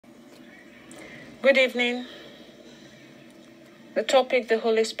Good evening. The topic the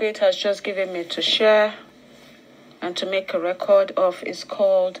Holy Spirit has just given me to share and to make a record of is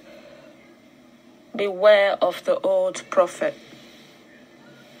called Beware of the Old Prophet.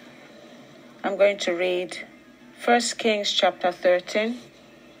 I'm going to read 1 Kings chapter 13.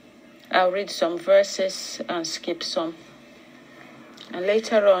 I'll read some verses and skip some. And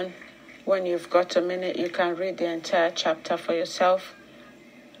later on, when you've got a minute, you can read the entire chapter for yourself.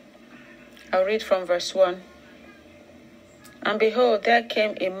 I'll read from verse 1. And behold, there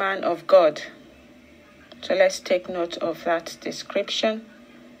came a man of God. So let's take note of that description.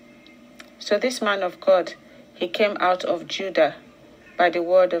 So this man of God, he came out of Judah by the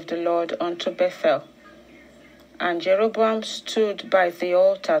word of the Lord unto Bethel. And Jeroboam stood by the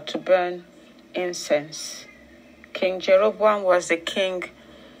altar to burn incense. King Jeroboam was the king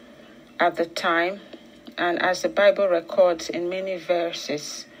at the time, and as the Bible records in many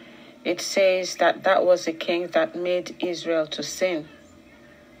verses, it says that was the king that made Israel to sin.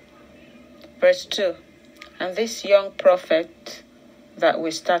 Verse 2, and this young prophet that we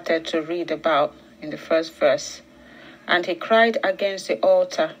started to read about in the first verse, and he cried against the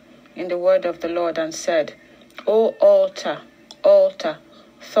altar in the word of the Lord and said, O altar, altar,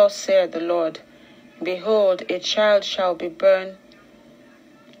 thus saith the Lord, behold, a child shall be born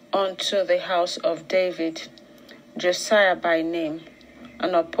unto the house of David, Josiah by name,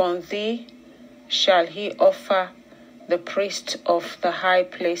 and upon thee shall he offer the priest of the high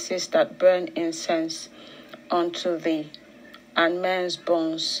places that burn incense unto thee, and men's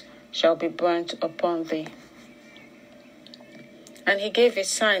bones shall be burnt upon thee. And he gave a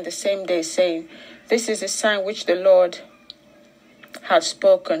sign the same day, saying, This is the sign which the Lord hath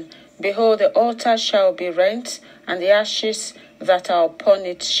spoken. Behold, the altar shall be rent, and the ashes that are upon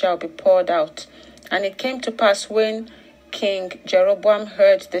it shall be poured out. And it came to pass when King Jeroboam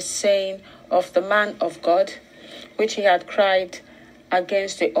heard the saying of the man of God, which he had cried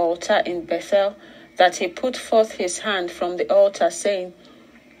against the altar in Bethel, that he put forth his hand from the altar, saying,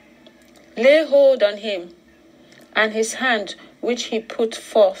 Lay hold on him. And his hand which he put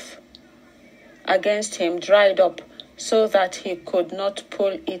forth against him dried up, so that he could not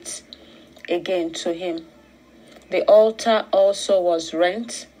pull it again to him. The altar also was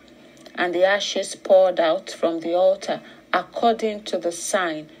rent, and the ashes poured out from the altar, according to the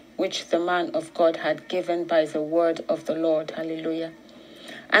sign which the man of God had given by the word of the Lord. Hallelujah.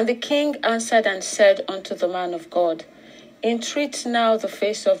 And the king answered and said unto the man of God, Entreat now the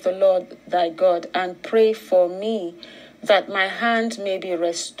face of the Lord thy God, and pray for me, that my hand may be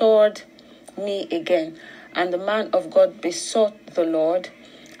restored me again. And the man of God besought the Lord,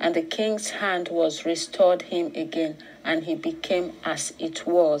 and the king's hand was restored him again, and he became as it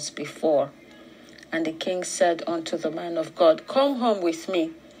was before. And the king said unto the man of God, Come home with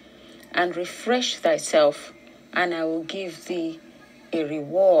me, and refresh thyself, and I will give thee a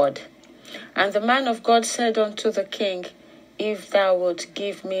reward. And the man of God said unto the king, If thou wilt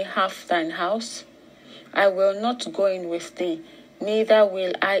give me half thine house, I will not go in with thee, neither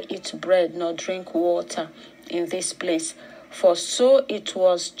will I eat bread nor drink water in this place. For so it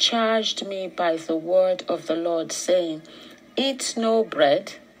was charged me by the word of the Lord, saying, Eat no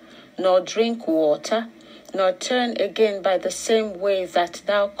bread, nor drink water, nor turn again by the same way that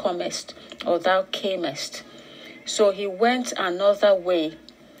thou comest, or thou camest. So he went another way,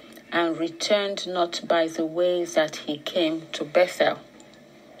 and returned not by the way that he came to Bethel.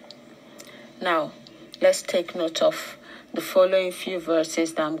 Now, let's take note of the following few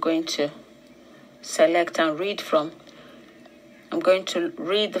verses that I'm going to select and read from. I'm going to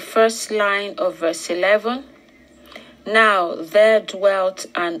read the first line of verse 11. Now there dwelt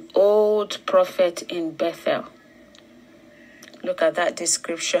an old prophet in Bethel. Look at that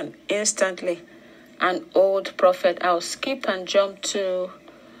description. Instantly, an old prophet. I'll skip and jump to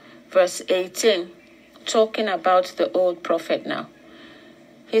verse 18, talking about the old prophet now.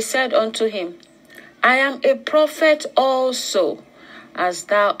 He said unto him, I am a prophet also, as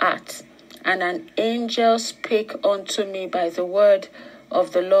thou art. And an angel spake unto me by the word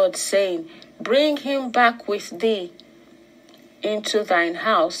of the Lord, saying, Bring him back with thee into thine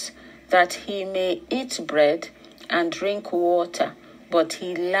house, that he may eat bread and drink water. But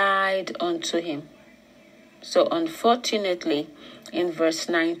he lied unto him. So unfortunately, in verse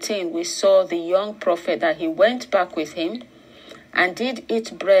 19, we saw the young prophet that he went back with him and did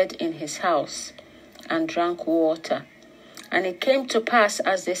eat bread in his house and drank water. And it came to pass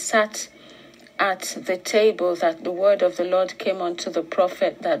as they sat at the table that the word of the Lord came unto the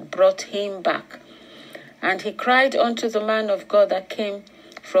prophet that brought him back. And he cried unto the man of God that came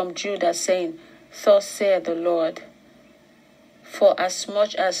from Judah, saying, Thus saith the Lord, For as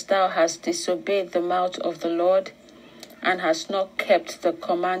much as thou hast disobeyed the mouth of the Lord, and hast not kept the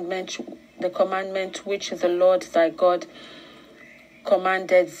commandment which the Lord thy God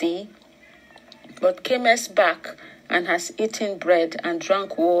commanded thee, but camest back, and hast eaten bread and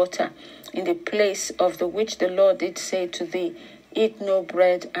drunk water in the place of the which the Lord did say to thee, Eat no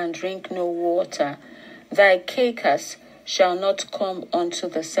bread and drink no water, thy carcass shall not come unto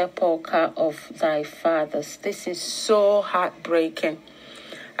the sepulchre of thy fathers. This is so heartbreaking.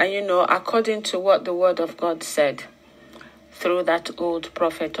 And according to what the word of God said through that old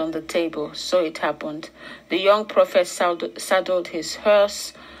prophet on the table, so it happened. The young prophet saddled his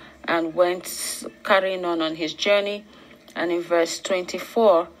hearse and went carrying on his journey. And in verse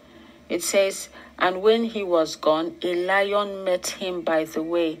 24, it says, And when he was gone, a lion met him by the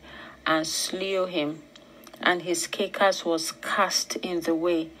way and slew him, and his carcass was cast in the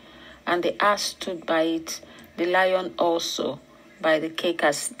way, and the ass stood by it, the lion also by the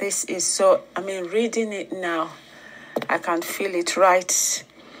carcass. This is so, reading it now, I can feel it right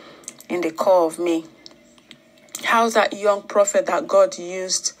in the core of me. How that young prophet that God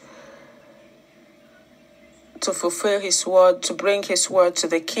used to fulfill his word, to bring his word to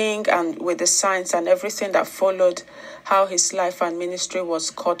the king, and with the signs and everything that followed, how his life and ministry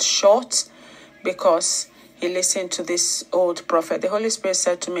was cut short because he listened to this old prophet. The Holy Spirit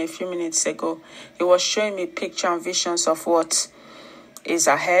said to me a few minutes ago, he was showing me picture and visions of what is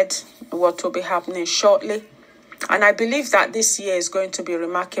ahead, what will be happening shortly. And I believe that this year is going to be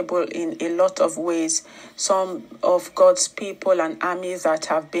remarkable in a lot of ways. Some of God's people and armies that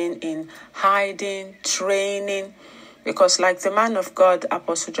have been in hiding, training, because like the man of God,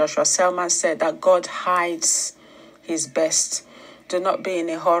 Apostle Joshua Selman, said that God hides his best. Do not be in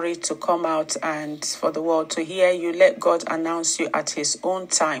a hurry to come out and for the world to hear you. Let God announce you at his own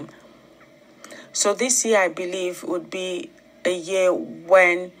time. So this year, I believe, would be a year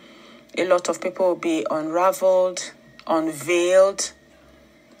when a lot of people will be unraveled, unveiled,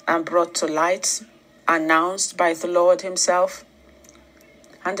 and brought to light, announced by the Lord himself.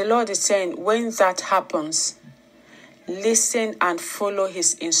 And the Lord is saying, when that happens, listen and follow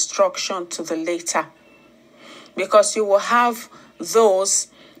his instruction to the letter. Because you will have those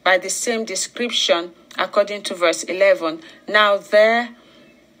by the same description, according to verse 11. Now there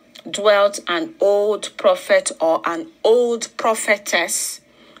dwelt an old prophet or an old prophetess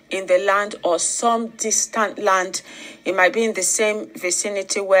in the land or some distant land. It might be in the same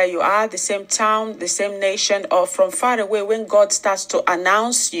vicinity where you are, the same town, the same nation, or from far away. When God starts to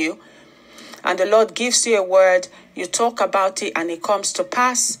announce you and the Lord gives you a word, you talk about it and it comes to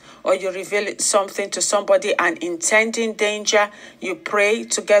pass, or you reveal something to somebody and intending danger, you pray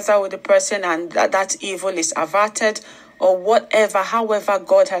together with the person and that evil is averted, or whatever, however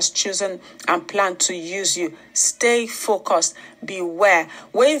God has chosen and planned to use you. Stay focused. Beware.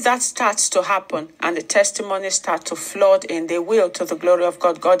 When that starts to happen and the testimonies start to flood in, they will, to the glory of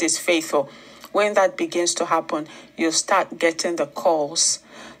God. God is faithful. When that begins to happen, you start getting the calls.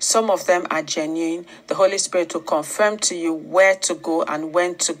 Some of them are genuine. The Holy Spirit will confirm to you where to go and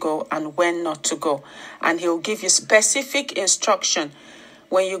when to go and when not to go. And he'll give you specific instruction.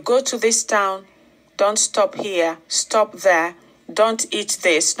 When you go to this town, don't stop here, stop there, don't eat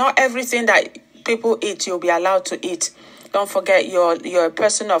this. Not everything that people eat, you'll be allowed to eat. Don't forget you're a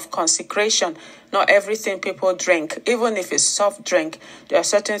person of consecration. Not everything people drink, even if it's soft drink, there are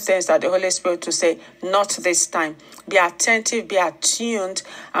certain things that the Holy Spirit will say, not this time. Be attentive, be attuned,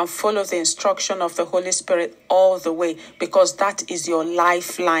 and follow the instruction of the Holy Spirit all the way, because that is your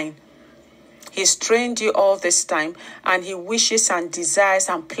lifeline. He's trained you all this time, and he wishes and desires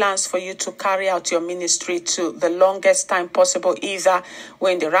and plans for you to carry out your ministry to the longest time possible, either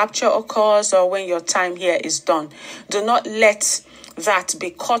when the rapture occurs or when your time here is done. Do not let that be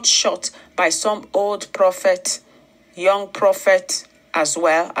cut short by some old prophet, young prophet as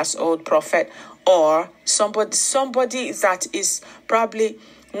well as old prophet, or somebody that is probably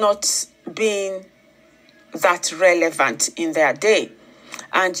not being that relevant in their day.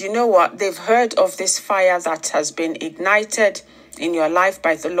 And you know what? They've heard of this fire that has been ignited in your life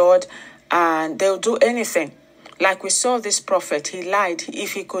by the Lord, and they'll do anything. Like we saw this prophet, he lied.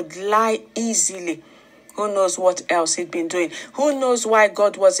 If he could lie easily, who knows what else he'd been doing? Who knows why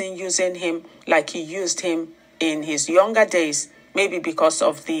God wasn't using him like he used him in his younger days? Maybe because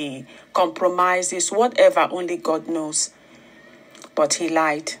of the compromises, whatever, only God knows. But he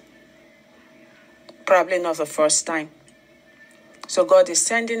lied. Probably not the first time. So God is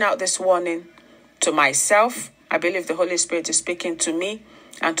sending out this warning to myself. I believe the Holy Spirit is speaking to me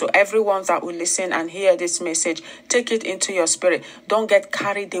And to everyone that will listen and hear this message, take it into your spirit. Don't get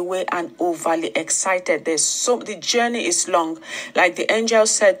carried away and overly excited. The journey is long. Like the angel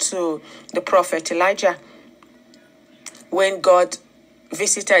said to the prophet Elijah, when God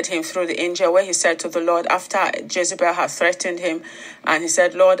visited him through the angel, when he said to the Lord, after Jezebel had threatened him, and he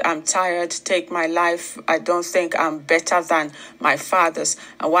said, Lord, I'm tired, take my life. I don't think I'm better than my fathers.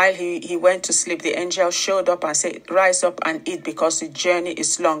 And while he went to sleep, the angel showed up and said, rise up and eat, because the journey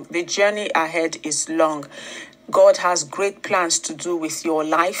is long. The journey ahead is long. God has great plans to do with your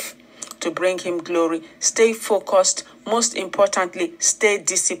life, to bring him glory. Stay focused. Most importantly, stay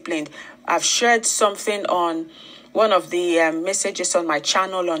disciplined. I've shared something on one of the messages on my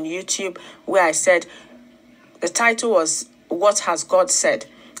channel on YouTube where I said, the title was, What Has God Said?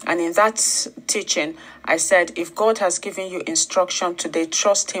 And in that teaching, I said, if God has given you instruction today,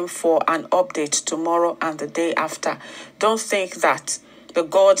 trust him for an update tomorrow and the day after. Don't think that the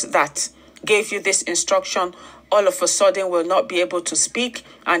God that gave you this instruction all of a sudden will not be able to speak,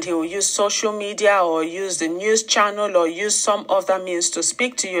 and he will use social media or use the news channel or use some other means to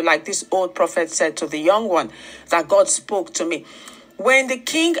speak to you, like this old prophet said to the young one, that God spoke to me. When the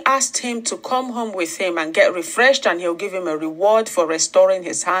king asked him to come home with him and get refreshed and he'll give him a reward for restoring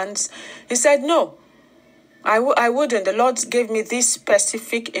his hands, he said, no, I wouldn't. The Lord gave me this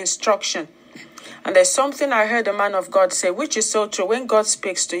specific instruction. And there's something I heard a man of God say, which is so true. When God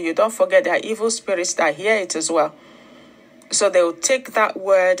speaks to you, don't forget there are evil spirits that hear it as well. So they will take that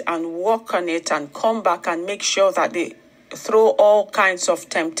word and work on it and come back and make sure that they throw all kinds of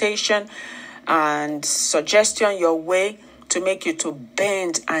temptation and suggestion your way to make you to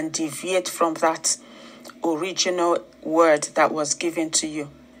bend and deviate from that original word that was given to you.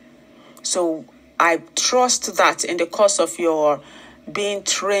 So I trust that in the course of your being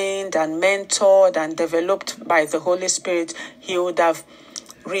trained and mentored and developed by the Holy Spirit, he would have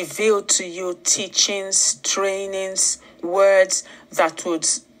revealed to you teachings, trainings, words that would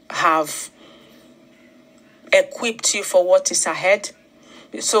have equipped you for what is ahead.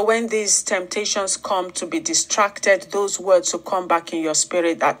 So when these temptations come to be distracted, those words will come back in your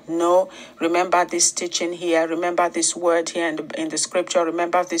spirit that, no, remember this teaching here, remember this word here in the scripture,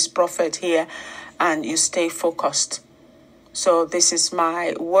 remember this prophet here, and you stay focused. So this is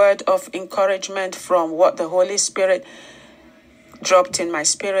my word of encouragement from what the Holy Spirit dropped in my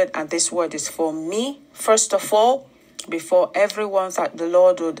spirit. And this word is for me, first of all, before everyone that the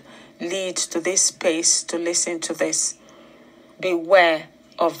Lord would lead to this space to listen to this. Beware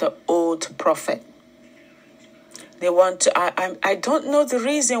of the old prophet. They want to, I don't know the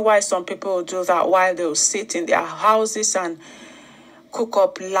reason why some people will do that, while they'll sit in their houses and cook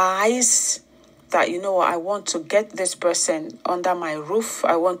up lies that, you know, I want to get this person under my roof.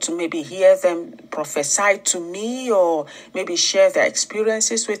 I want to maybe hear them prophesy to me, or maybe share their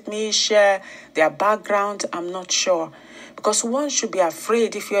experiences with me, share their background. I'm not sure. Because one should be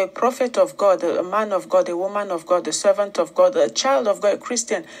afraid. If you're a prophet of God, a man of God, a woman of God, a servant of God, a child of God, a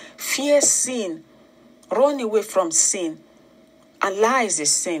Christian, fear sin. Run away from sin. And lies is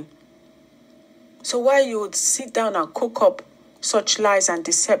sin. So why you would sit down and cook up such lies and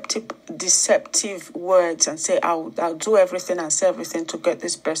deceptive words and say, I'll do everything and say everything to get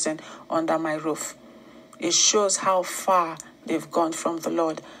this person under my roof. It shows how far they've gone from the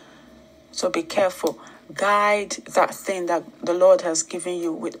Lord. So be careful. Guide that thing that the Lord has given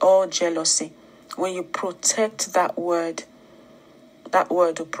you with all jealousy. When you protect that word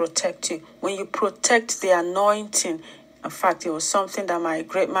will protect you. When you protect the anointing. In fact, it was something that my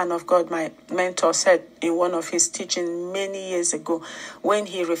great man of God, my mentor, said in one of his teachings many years ago. When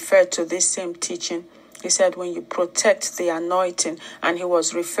he referred to this same teaching, he said, when you protect the anointing, and he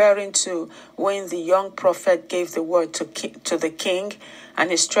was referring to when the young prophet gave the word to the king, and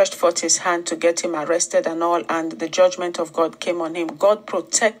he stretched forth his hand to get him arrested and all, and the judgment of God came on him. God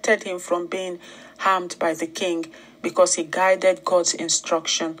protected him from being harmed by the king because he guided God's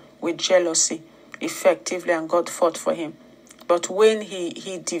instruction with jealousy effectively, and God fought for him. But when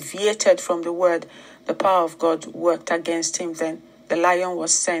he deviated from the word, the power of God worked against him. Then the lion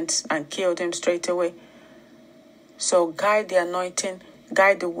was sent and killed him straight away. So guide the anointing,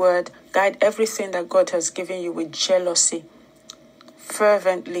 guide the word, guide everything that God has given you with jealousy,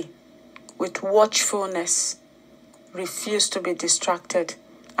 fervently, with watchfulness. Refuse to be distracted,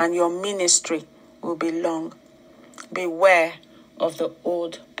 and your ministry will be long. Beware of the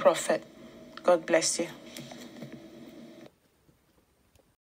old prophet. God bless you.